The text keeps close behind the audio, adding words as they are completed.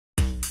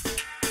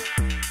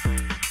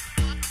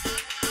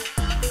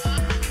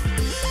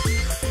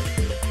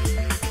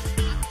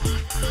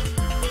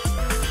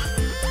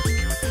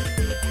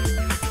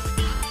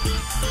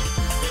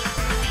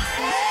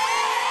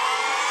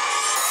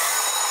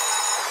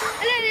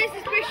Hello, this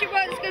is Bishop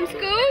Bronescombe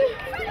School.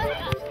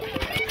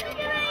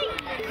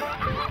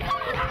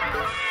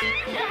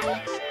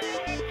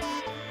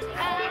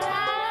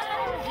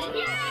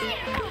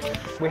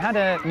 We had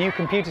a new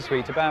computer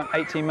suite about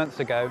 18 months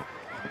ago,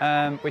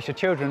 which the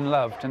children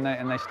loved, and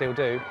they still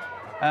do.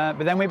 But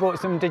then we bought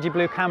some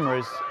DigiBlue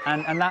cameras,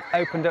 and that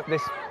opened up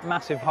this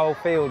massive whole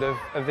field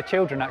of the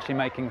children actually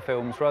making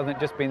films rather than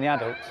just being the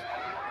adults.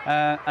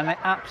 And they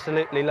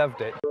absolutely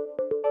loved it.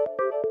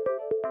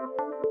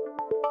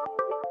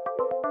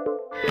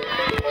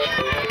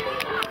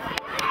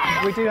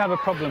 We do have a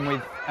problem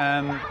with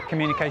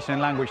communication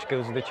and language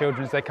skills of the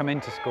children as they come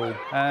into school.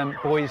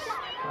 Boys,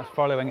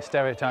 following a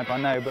stereotype I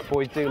know, but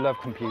boys do love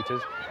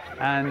computers,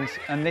 and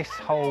this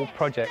whole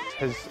project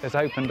has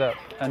opened up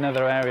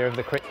another area of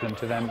the curriculum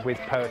to them with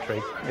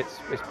poetry.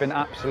 It's been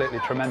absolutely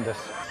tremendous.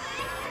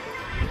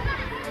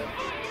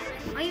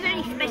 Are you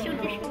very special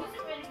dishes?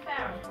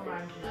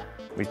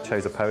 We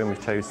chose a poem. We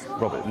chose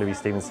Robert Louis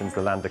Stevenson's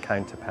The Land of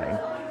Counterpane.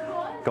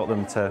 Got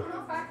them to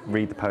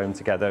read the poem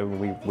together.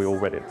 We all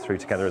read it through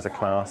together as a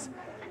class,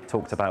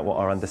 talked about what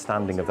our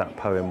understanding of that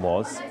poem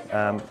was,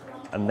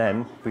 and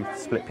then we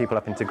split people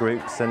up into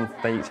groups and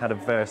they each had a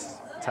verse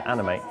to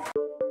animate.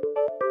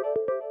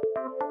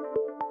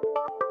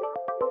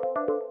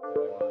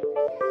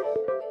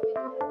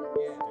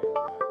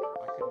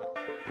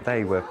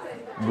 They were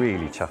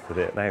really chuffed with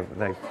it.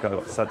 They've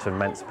got such an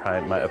immense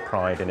amount of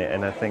pride in it,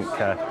 and I think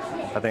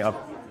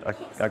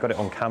I got it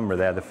on camera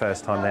there the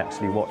first time they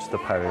actually watched the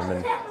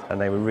poem, and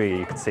they were really,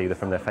 you could see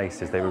from their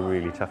faces, they were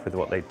really chuffed with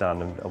what they'd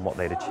done and what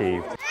they'd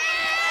achieved.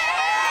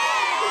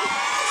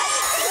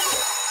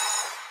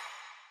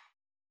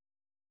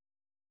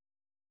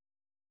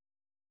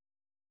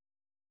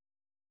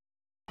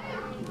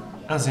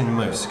 As in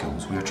most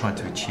schools, we are trying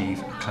to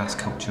achieve a class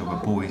culture where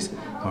boys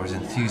are as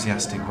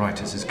enthusiastic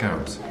writers as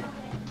girls.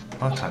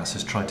 Our class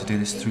has tried to do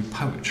this through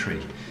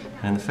poetry,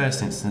 and in the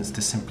first instance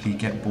to simply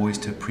get boys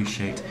to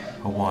appreciate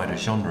a wider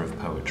genre of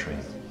poetry.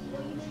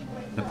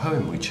 The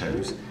poem we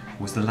chose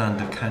was The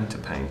Land of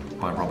Counterpane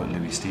by Robert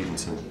Louis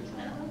Stevenson.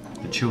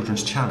 The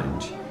children's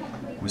challenge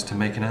was to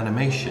make an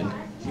animation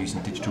using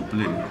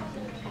DigiBlue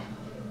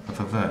of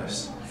a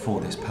verse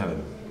for this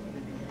poem.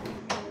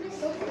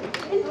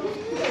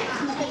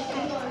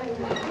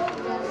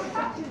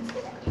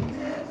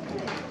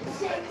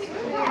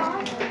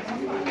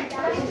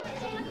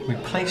 We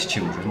placed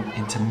children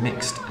into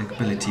mixed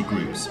ability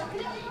groups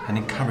and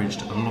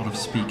encouraged a lot of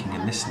speaking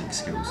and listening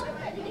skills.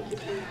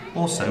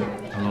 Also,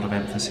 a lot of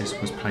emphasis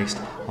was placed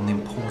on the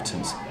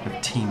importance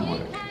of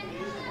teamwork,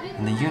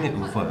 and the unit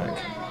of work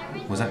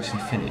was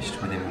actually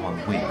finished within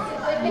 1 week.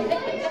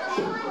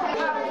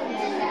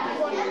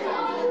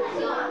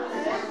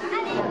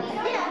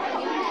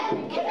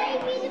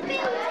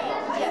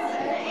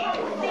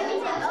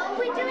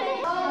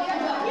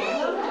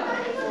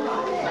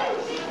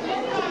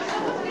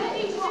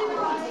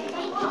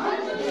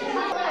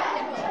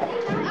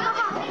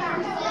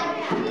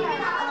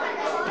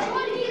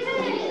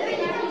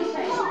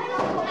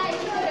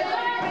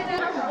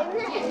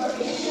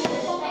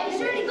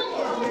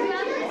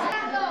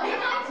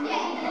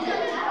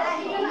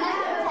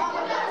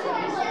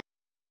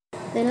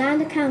 The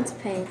Land of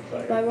Counterpane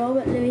by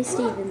Robert Louis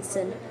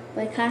Stevenson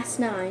by Class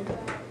 9.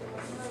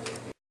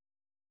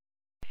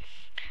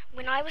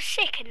 When I was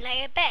sick and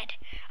lay abed,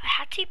 I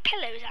had 2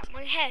 pillows at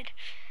my head,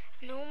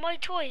 and all my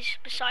toys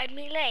beside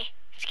me lay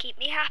to keep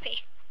me happy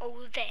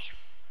all day.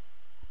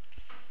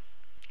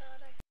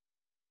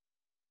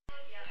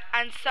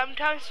 And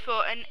sometimes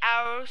for an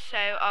hour or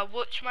so I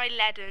watch my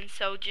leaden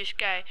soldiers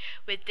go,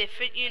 with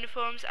different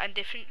uniforms and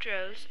different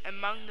drills,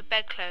 among the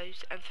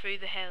bedclothes and through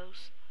the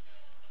hills.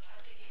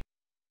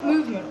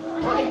 Movement.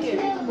 What do you do?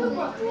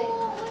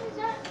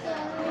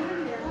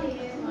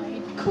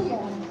 Come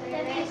on.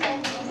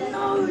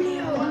 No,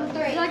 Leo.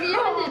 Did I get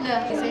your hand in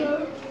there?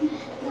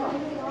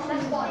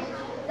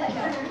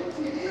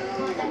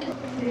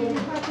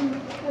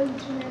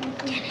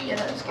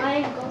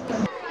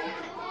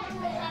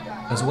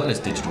 As well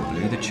as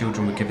DigiBlue, the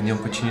children were given the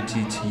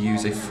opportunity to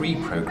use a free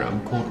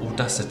program called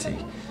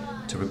Audacity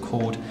to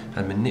record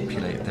and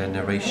manipulate their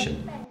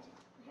narration.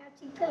 I had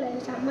 2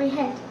 pillows at my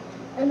head,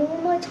 and all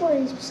my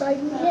toys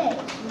beside me lay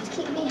to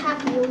keep me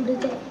happy all the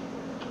day.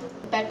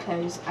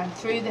 Bedclothes and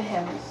through the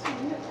hills.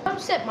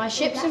 I've set my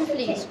ships and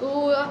fleets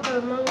all up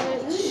among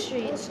the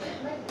streets.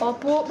 I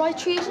brought my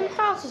trees and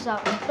houses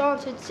out and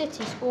planted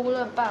cities all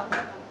about.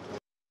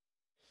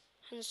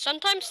 And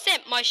sometimes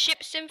sent my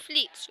ships and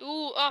fleets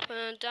all up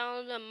and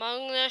down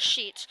among the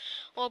sheets.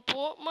 I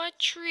brought my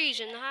trees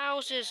and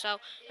houses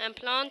out and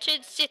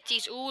planted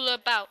cities all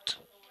about.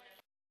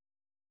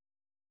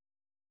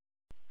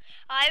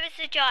 I was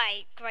a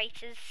giant,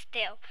 great and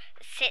still,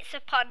 that sits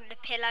upon the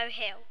pillow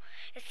hill,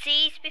 and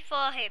sees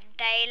before him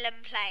dale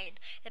and plain,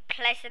 the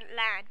pleasant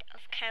land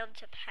of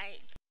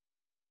Counterpane.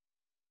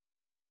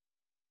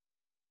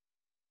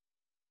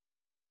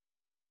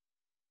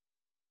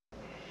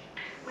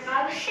 When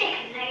I was sick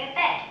and lay in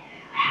bed,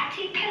 I had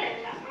 2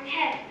 pillows at my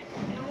head,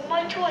 and all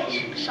my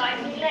toys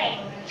beside me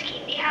lay to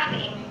keep me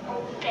happy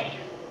all day.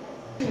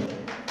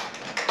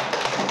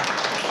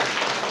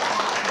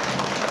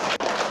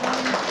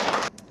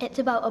 It's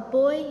about a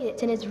boy,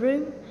 it's in his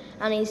room,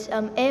 and he's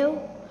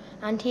ill,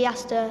 and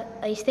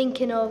he's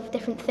thinking of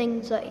different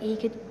things that he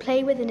could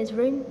play with in his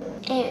room.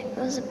 It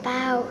was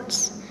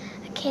about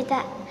a kid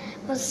that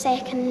was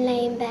sick and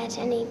lay in bed,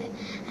 and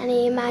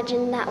he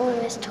imagined that all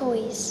of his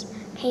toys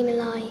came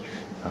alive.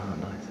 Oh,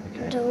 nice,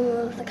 okay. And all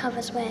of the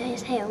covers were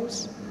his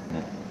heels.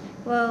 Yeah.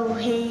 Well,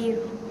 he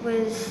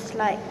was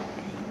like,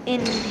 he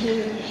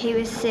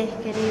was sick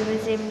and he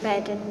was in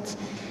bed, and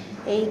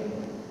he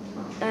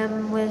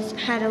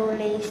had all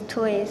these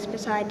toys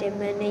beside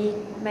him, and he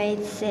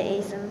made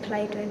cities and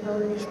played with all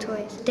these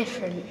toys.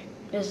 Different.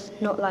 It's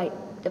not like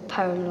the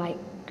poem like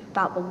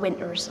about the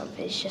winter or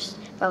something. It's just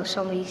about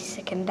somebody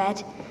sick in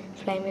bed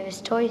playing with his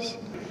toys.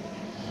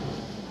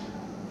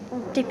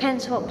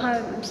 Depends what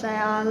poems they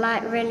are. I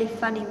like really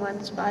funny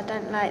ones, but I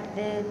don't like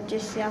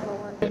just the other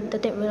one. I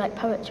don't really like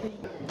poetry.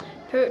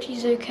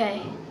 Poetry's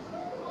okay.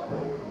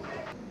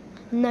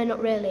 No,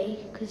 not really,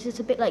 because it's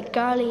a bit like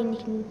girly,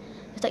 and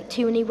there's like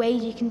too many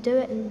ways you can do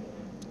it, and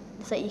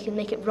it's like you can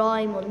make it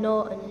rhyme or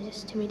not, and there's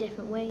just too many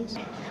different ways.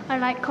 I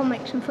like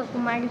comics and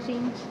football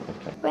magazines.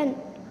 Went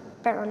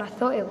better than I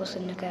thought it was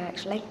going to go,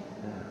 actually.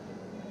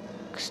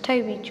 Because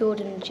Toby,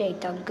 Jordan and Jade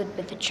done good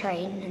with the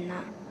train and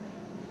that.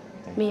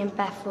 Me and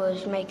Beth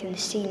was making the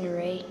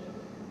scenery,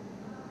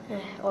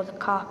 or the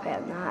carpet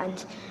and that,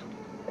 and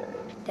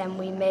then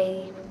we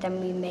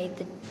made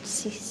the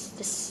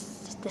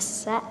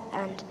set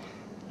and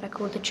like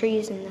all the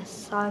trees and the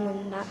sun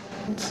and that.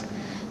 And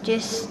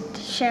just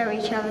share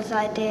each other's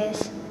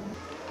ideas.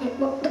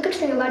 Well, the good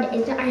thing about it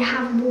is that I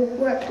have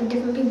worked with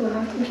different people, and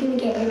I've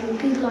communicated with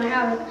people I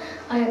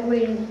haven't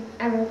really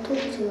ever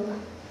talked to.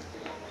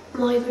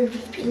 My group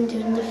has been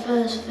doing the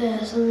first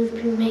verse, and we've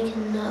been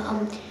making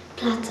the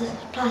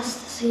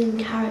plasticine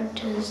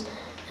characters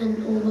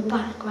and all the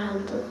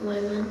background at the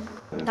moment.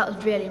 That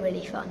was really,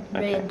 really fun.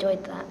 Really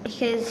enjoyed that.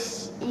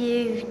 Because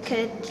you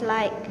could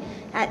like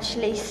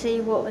actually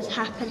see what was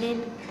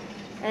happening,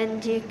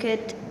 and you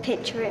could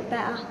picture it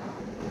better.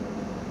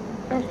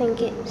 I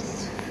think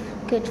it's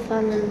good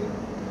fun, and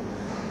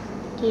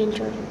I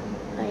enjoy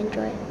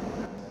it.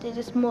 It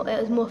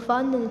was more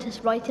fun than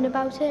just writing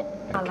about it.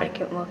 I like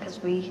it more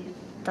because we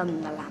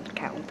done the Land of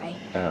Counterpane.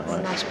 It's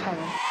a nice poem.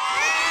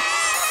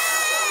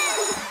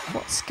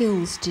 What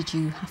skills did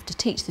you have to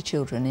teach the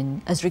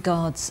children as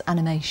regards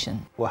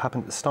animation? What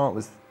happened at the start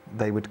was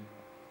they would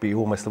be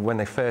almost, when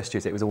they first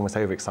used it, it was almost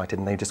overexcited,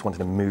 and they just wanted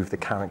to move the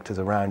characters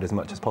around as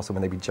much as possible,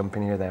 and they'd be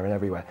jumping here, there and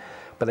everywhere.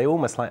 But they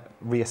almost like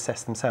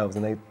reassessed themselves,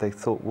 and they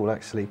thought, well,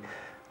 actually,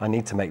 I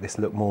need to make this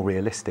look more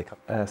realistic.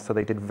 So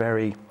they did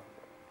very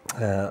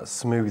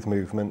smooth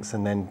movements,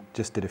 and then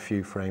just did a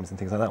few frames and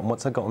things like that. And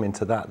once I got them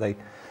into that, they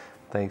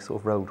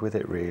sort of rolled with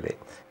it, really.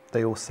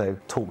 They also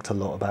talked a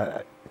lot about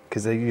it,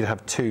 because you'd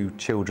have two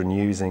children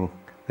using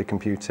the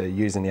computer,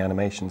 using the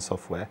animation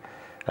software,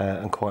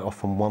 and quite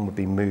often one would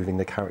be moving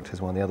the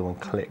characters while the other one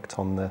clicked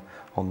on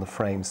the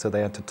frame. So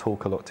they had to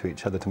talk a lot to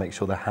each other to make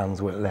sure their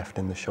hands weren't left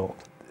in the shot.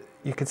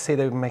 You could see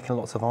they were making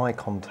lots of eye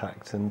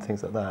contact and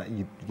things like that.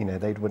 You know,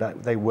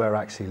 they were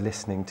actually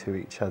listening to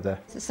each other.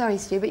 Sorry,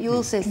 Stu, but you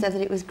also said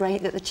that it was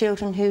great that the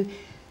children who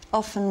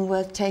often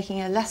were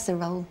taking a lesser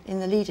role in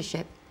the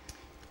leadership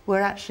were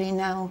actually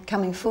now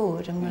coming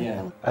forward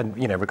and And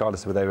you know,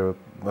 regardless of whether they were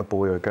a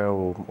boy or a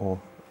girl or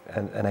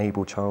an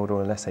able child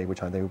or a less able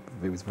child,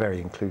 it was very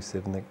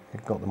inclusive, and it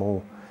got them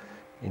all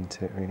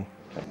into it, really.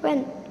 It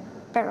went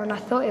better than I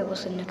thought it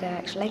was going to go,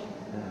 actually.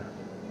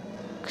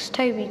 Because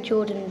Toby,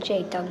 Jordan and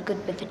Jade done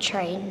good with the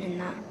train and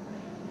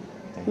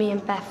that. Me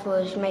and Beth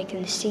was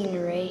making the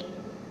scenery,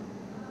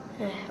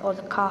 or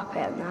the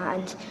carpet and that,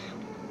 and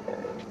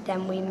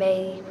then we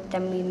made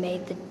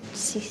the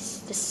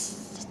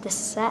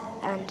set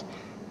and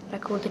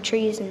like all the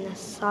trees and the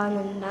sun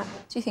and that.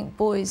 Do you think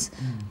boys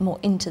are more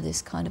into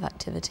this kind of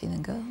activity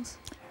than girls?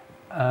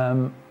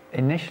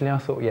 Initially I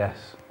thought yes.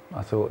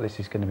 I thought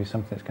this is going to be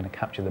something that's going to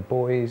capture the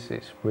boys,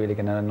 it's really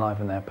going to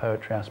enliven their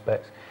poetry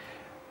aspects.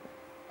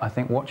 I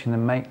think watching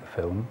them make the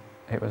film,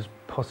 it was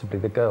possibly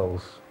the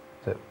girls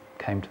that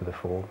came to the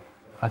fore.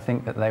 I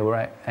think that they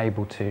were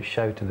able to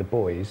show to the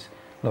boys,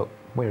 look,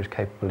 we're as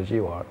capable as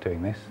you are at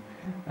doing this,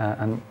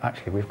 and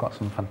actually we've got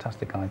some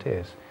fantastic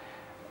ideas.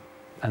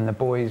 And the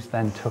boys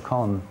then took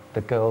on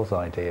the girls'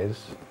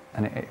 ideas,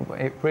 and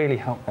it really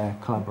helped their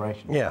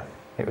collaboration. Yeah.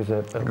 It was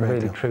a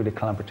really, truly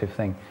collaborative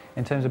thing,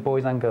 in terms of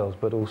boys and girls,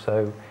 but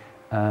also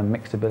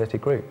mixed ability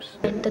groups.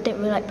 I didn't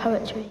really like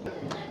poetry.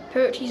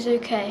 Poetry's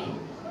okay.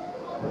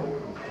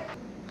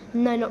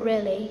 No, not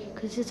really,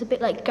 because it's a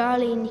bit like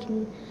girly, and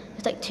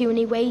there's like too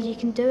many ways you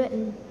can do it,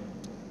 and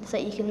it's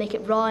like you can make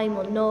it rhyme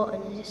or not,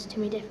 and there's just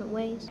too many different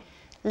ways.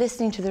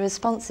 Listening to the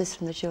responses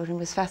from the children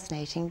was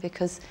fascinating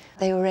because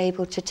they were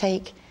able to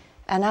take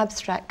an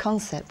abstract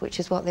concept, which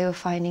is what they were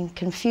finding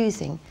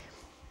confusing.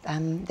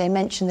 They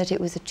mentioned that it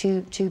was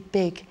too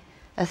big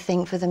a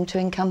thing for them to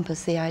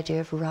encompass the idea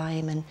of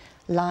rhyme and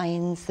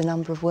lines, the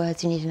number of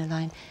words you need in a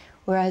line,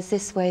 whereas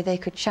this way they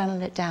could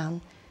channel it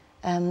down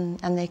and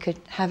they could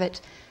have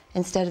it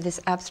instead of this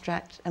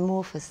abstract,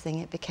 amorphous thing,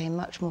 it became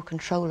much more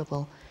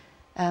controllable.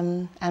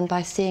 And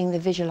by seeing the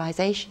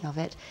visualisation of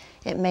it,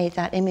 it made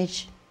that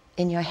image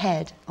in your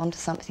head onto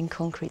something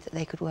concrete that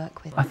they could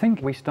work with. I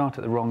think we start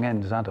at the wrong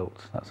end as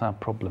adults. That's our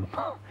problem.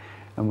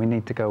 And we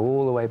need to go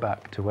all the way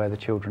back to where the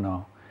children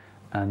are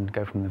and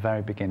go from the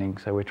very beginning.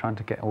 So we're trying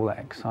to get all that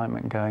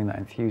excitement going, that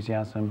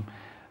enthusiasm,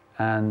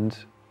 and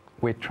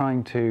we're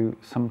trying to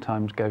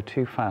sometimes go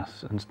too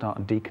fast and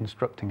start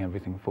deconstructing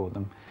everything for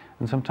them.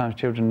 And sometimes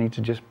children need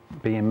to just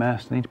be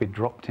immersed, they need to be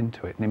dropped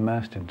into it and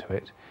immersed into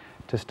it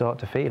to start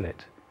to feel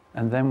it.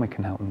 And then we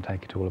can help them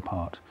take it all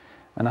apart.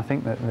 And I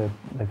think that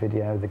the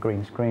video, the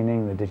green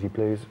screening, the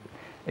DigiBlues,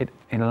 it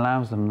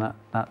allows them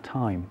that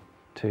time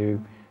to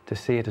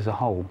see it as a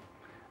whole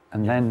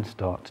and then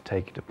start to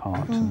take it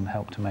apart and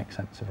help to make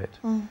sense of it.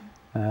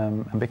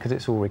 And because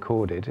it's all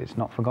recorded, it's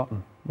not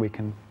forgotten. We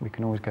can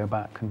always go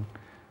back and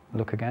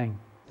look again.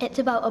 It's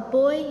about a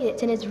boy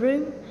that's in his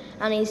room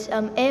and he's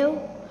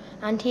ill,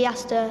 and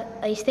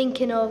he's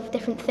thinking of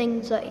different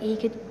things that he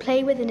could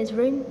play with in his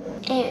room.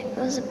 It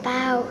was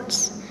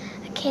about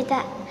a kid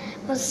that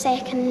was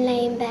sick and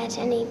lay in bed,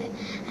 and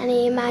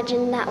he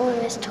imagined that all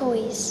of his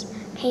toys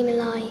came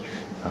alive.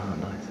 Oh,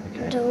 nice,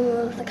 okay. And all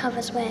of the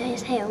covers were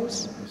his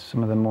heels.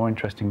 Some of the more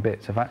interesting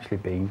bits have actually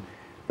been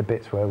the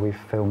bits where we've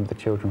filmed the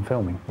children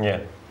filming.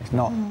 Yeah. It's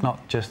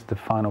not just the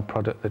final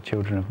product that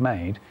children have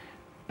made,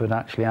 but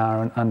actually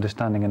our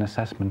understanding and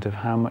assessment of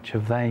how much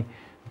have they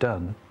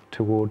done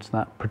towards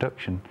that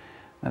production.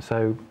 And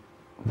so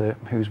the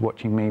who's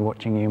watching me,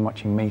 watching you,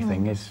 watching me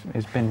thing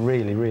has been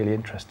really, really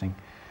interesting.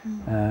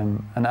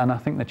 And I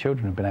think the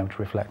children have been able to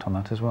reflect on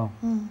that as well.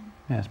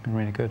 Yeah, it's been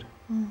really good.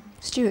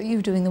 Stuart, you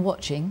were doing the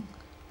watching.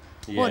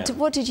 Yeah.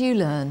 What did you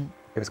learn?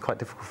 It was quite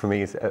difficult for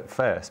me at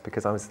first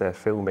because I was there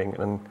filming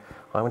and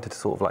I wanted to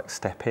sort of like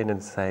step in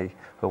and say,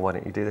 well, why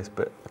don't you do this?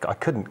 But I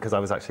couldn't because I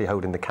was actually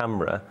holding the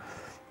camera.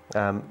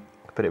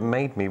 But it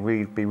made me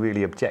be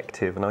really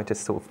objective, and I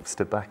just sort of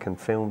stood back and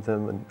filmed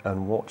them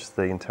and watched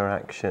the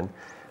interaction.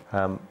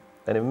 And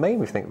it made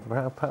me think,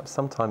 well, perhaps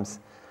sometimes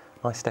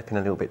I step in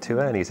a little bit too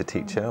early as a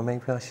teacher, or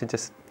maybe I should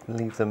just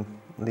leave them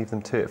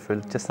to it for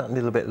just that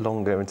little bit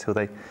longer until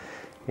they,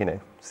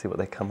 see what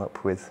they come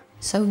up with.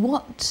 So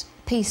what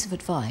piece of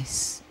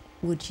advice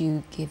would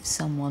you give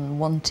someone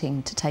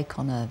wanting to take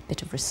on a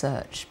bit of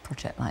research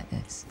project like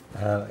this?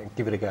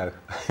 Give it a go.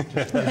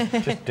 Just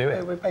do it.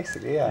 Yeah, well,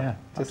 basically, yeah.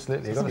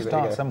 Absolutely. You've got to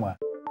start somewhere.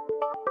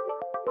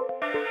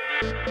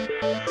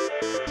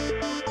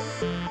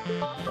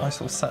 I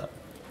sort of sat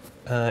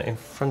in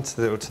front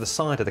of to the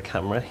side of the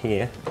camera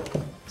here,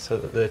 so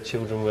that the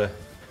children were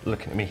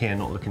looking at me here,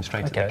 not looking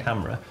straight at the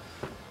camera.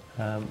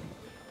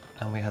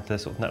 And we had the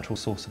sort of natural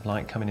source of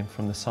light coming in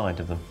from the side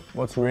of them.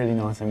 What's really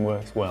nice and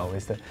works well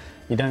is that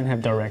you don't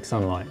have direct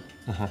sunlight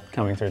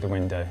coming through the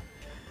window,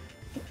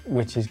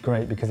 which is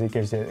great because it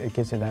gives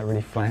it that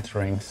really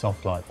flattering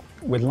soft light.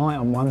 With light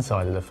on one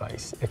side of the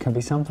face, it can be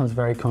sometimes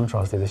very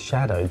contrasted. The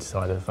shadowed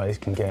side of the face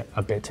can get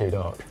a bit too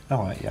dark.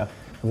 All right, yeah.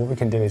 And what we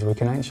can do is we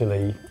can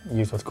actually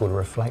use what's called a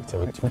reflector,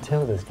 which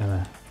Matilda's going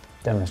to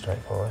demonstrate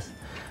for us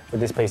with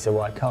this piece of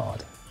white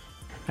card.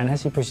 And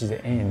as she pushes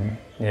it in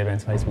near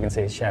Ben's face, we can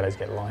see his shadows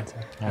get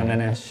lighter. And then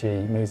as she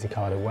moves the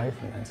card away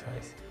from Ben's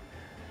face,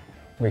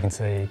 we can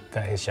see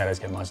that his shadows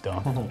get much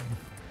darker.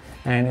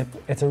 And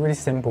it's a really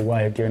simple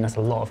way of giving us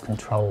a lot of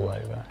control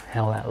over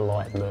how that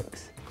light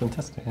looks.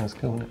 Fantastic, that's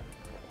cool, isn't it?